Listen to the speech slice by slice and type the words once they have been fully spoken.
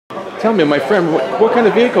Tell me, my friend, what kind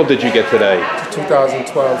of vehicle did you get today?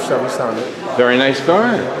 2012 Chevy Sonic. Very nice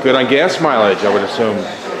car. Good on gas mileage, I would assume.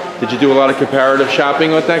 Did you do a lot of comparative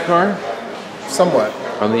shopping with that car? Somewhat.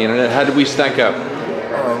 On the internet? How did we stack up?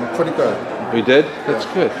 Pretty good. We did? That's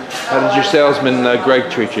good. How did your salesman,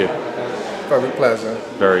 Greg, treat you? Very pleasant.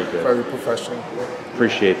 Very good. Very professional.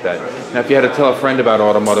 Appreciate that. Now, if you had to tell a friend about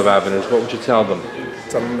Automotive Avenues, what would you tell them?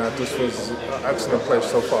 Tell them that this was an excellent place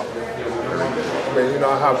so far. I mean, you know,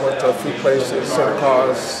 I have went to a few places, sent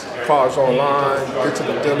cars online, get to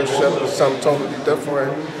the dealership, it's something totally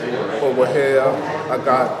different. Over here, I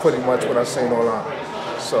got pretty much what I seen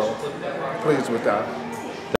online. So, pleased with that.